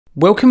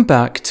Welcome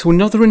back to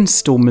another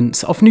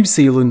instalment of New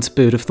Zealand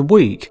Bird of the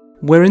Week,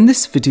 where in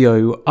this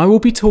video I will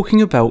be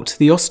talking about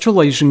the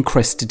Australasian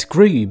crested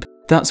grebe,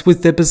 that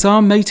with their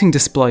bizarre mating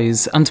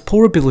displays and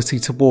poor ability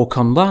to walk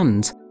on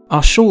land,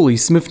 are surely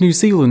some of New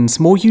Zealand's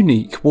more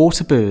unique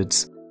water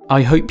birds.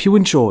 I hope you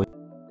enjoy.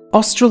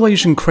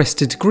 Australasian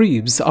crested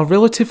grebes are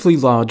relatively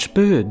large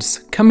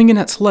birds, coming in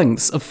at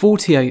lengths of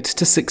 48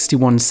 to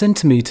 61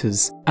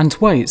 centimetres and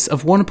weights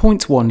of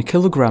 1.1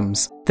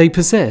 kilograms. They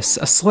possess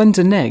a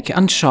slender neck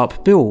and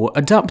sharp bill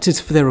adapted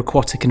for their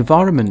aquatic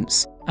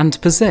environments,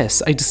 and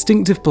possess a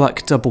distinctive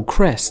black double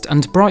crest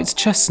and bright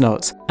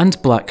chestnut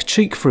and black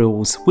cheek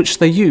frills, which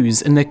they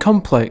use in their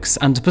complex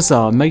and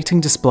bizarre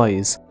mating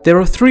displays. There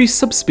are 3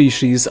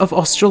 subspecies of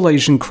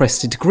Australasian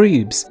crested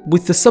grebes,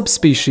 with the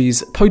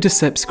subspecies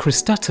Podiceps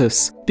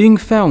cristatus being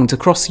found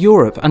across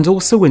Europe and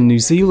also in New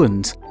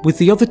Zealand, with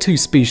the other 2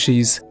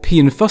 species,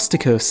 P.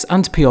 infusticus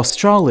and P.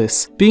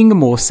 australis, being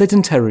more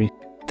sedentary.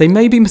 They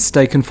may be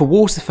mistaken for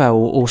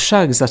waterfowl or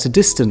shags at a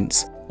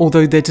distance,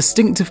 although their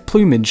distinctive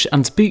plumage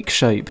and beak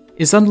shape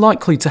is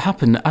unlikely to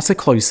happen at a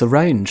closer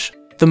range.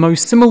 The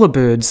most similar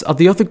birds are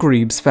the other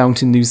grebes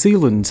found in New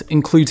Zealand,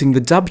 including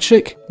the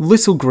dabchick,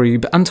 little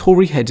grebe and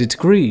hoary-headed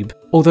grebe,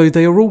 although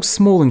they are all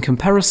small in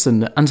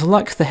comparison and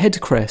lack the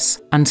head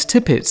crest and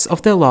tippets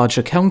of their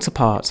larger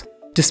counterpart.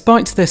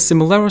 Despite their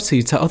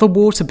similarity to other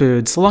water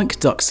birds like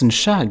ducks and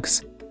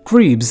shags,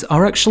 grebes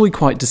are actually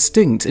quite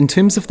distinct in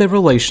terms of their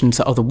relation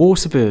to other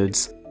water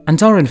birds,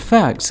 and are in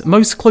fact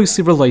most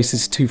closely related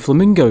to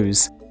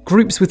flamingos,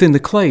 groups within the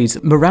clade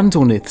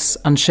Mirandorniths,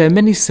 and share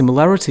many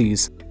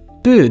similarities.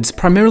 Birds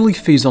primarily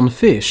feed on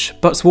fish,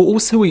 but will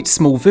also eat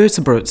small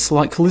vertebrates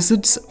like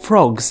lizards,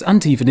 frogs,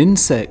 and even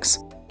insects.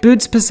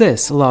 Birds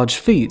possess large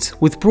feet,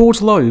 with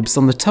broad lobes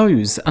on the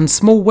toes and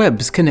small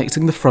webs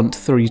connecting the front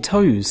 3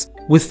 toes,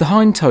 with the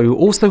hind toe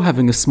also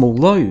having a small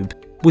lobe,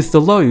 with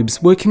the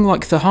lobes working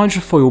like the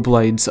hydrofoil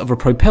blades of a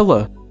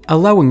propeller,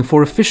 allowing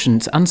for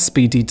efficient and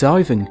speedy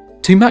diving.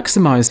 To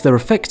maximise their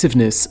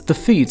effectiveness, the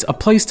feet are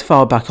placed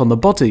far back on the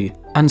body,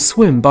 and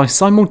swim by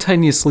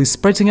simultaneously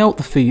spreading out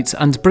the feet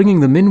and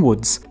bringing them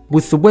inwards,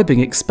 with the webbing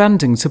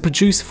expanding to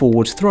produce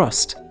forward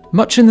thrust,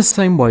 much in the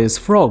same way as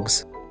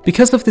frogs.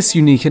 Because of this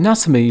unique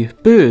anatomy,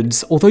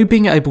 birds, although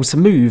being able to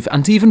move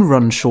and even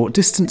run short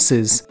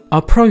distances,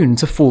 are prone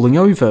to falling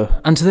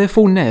over and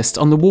therefore nest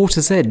on the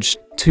water's edge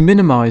to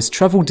minimise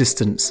travel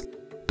distance.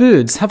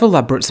 Birds have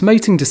elaborate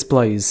mating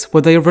displays,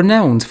 where they are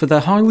renowned for their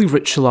highly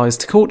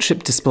ritualised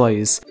courtship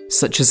displays,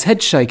 such as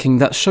head shaking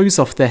that shows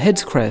off their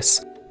head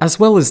crest, as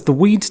well as the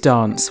weed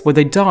dance, where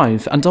they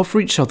dive and offer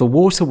each other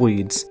water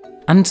weeds,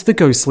 and the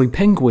ghostly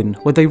penguin,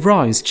 where they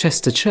rise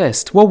chest to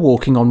chest while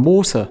walking on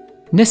water.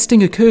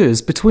 Nesting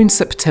occurs between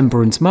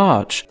September and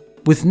March,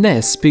 with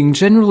nests being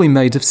generally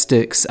made of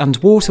sticks and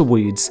water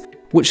weeds,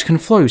 which can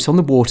float on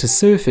the water's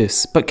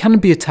surface but can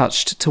be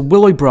attached to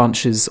willow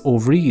branches or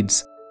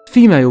reeds.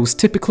 Females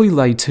typically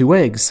lay 2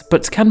 eggs,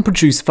 but can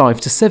produce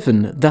 5 to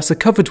 7 that are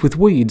covered with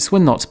weeds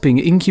when not being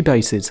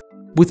incubated,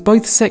 with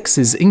both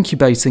sexes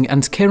incubating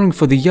and caring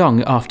for the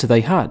young after they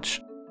hatch.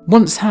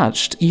 Once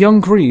hatched, young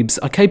grebes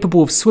are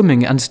capable of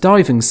swimming and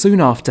diving soon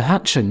after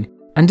hatching,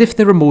 and if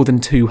there are more than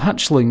 2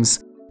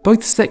 hatchlings,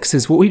 both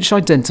sexes will each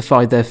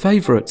identify their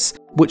favourites,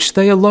 which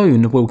they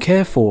alone will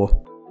care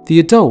for.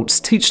 The adults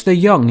teach their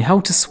young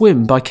how to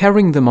swim by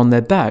carrying them on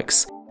their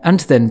backs,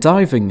 and then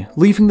diving,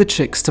 leaving the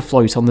chicks to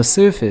float on the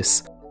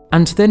surface,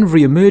 and then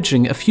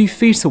re-emerging a few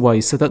feet away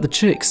so that the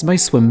chicks may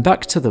swim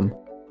back to them.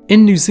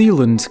 In New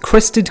Zealand,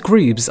 crested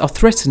grebes are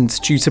threatened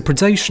due to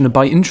predation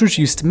by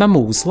introduced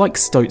mammals like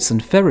stoats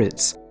and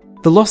ferrets.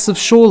 The loss of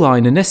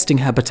shoreline and nesting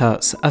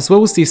habitats, as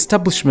well as the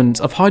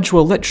establishment of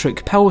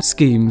hydroelectric power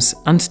schemes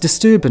and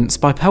disturbance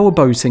by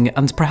powerboating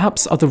and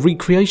perhaps other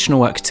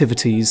recreational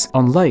activities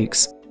on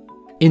lakes.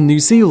 In New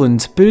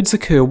Zealand, birds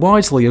occur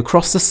widely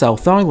across the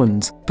South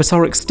Island, but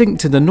are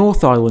extinct in the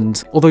North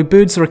Island, although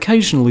birds are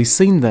occasionally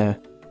seen there.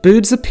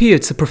 Birds appear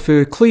to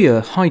prefer clear,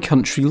 high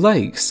country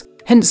lakes,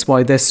 hence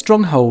why their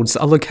strongholds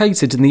are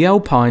located in the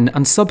alpine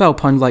and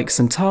subalpine lakes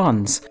and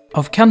tarns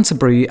of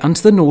Canterbury and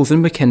the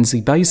northern Mackenzie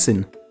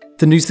Basin.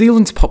 The New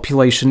Zealand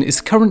population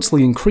is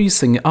currently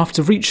increasing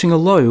after reaching a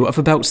low of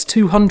about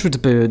 200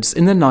 birds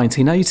in the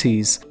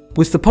 1980s,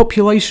 with the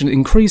population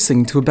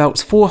increasing to about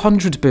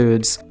 400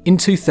 birds in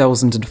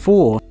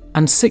 2004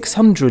 and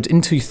 600 in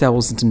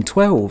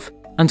 2012,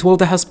 and while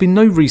there has been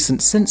no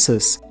recent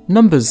census,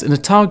 numbers in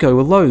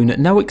Otago alone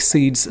now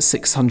exceeds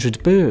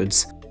 600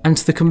 birds, and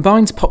the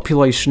combined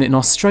population in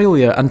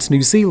Australia and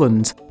New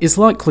Zealand is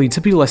likely to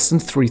be less than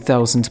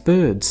 3,000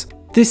 birds.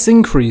 This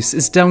increase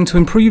is down to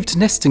improved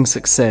nesting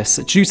success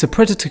due to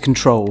predator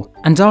control,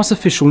 and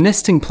artificial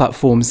nesting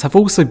platforms have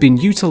also been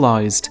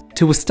utilised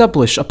to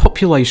establish a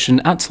population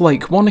at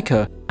Lake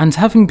Wanaka, and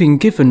having been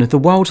given the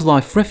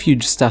wildlife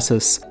refuge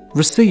status,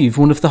 receive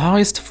one of the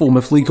highest form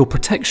of legal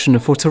protection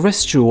for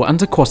terrestrial and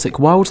aquatic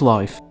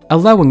wildlife,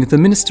 allowing the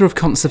Minister of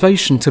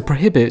Conservation to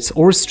prohibit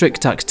or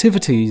restrict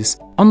activities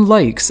on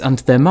lakes and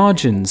their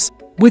margins,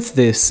 With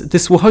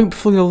this will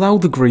hopefully allow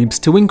the grebes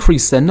to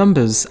increase their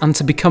numbers and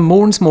to become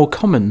more and more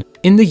common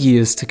in the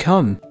years to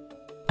come.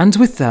 And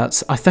with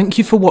that, I thank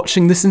you for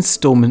watching this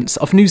instalment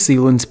of New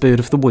Zealand's Bird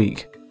of the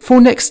Week. For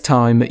next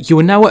time, you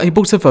are now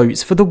able to vote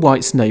for the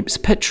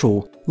white-naped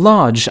petrel,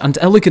 large and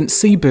elegant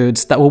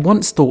seabirds that were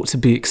once thought to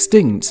be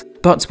extinct,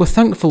 but were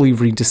thankfully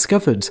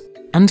rediscovered.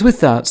 And with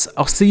that,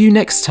 I'll see you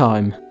next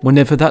time,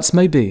 whenever that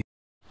may be.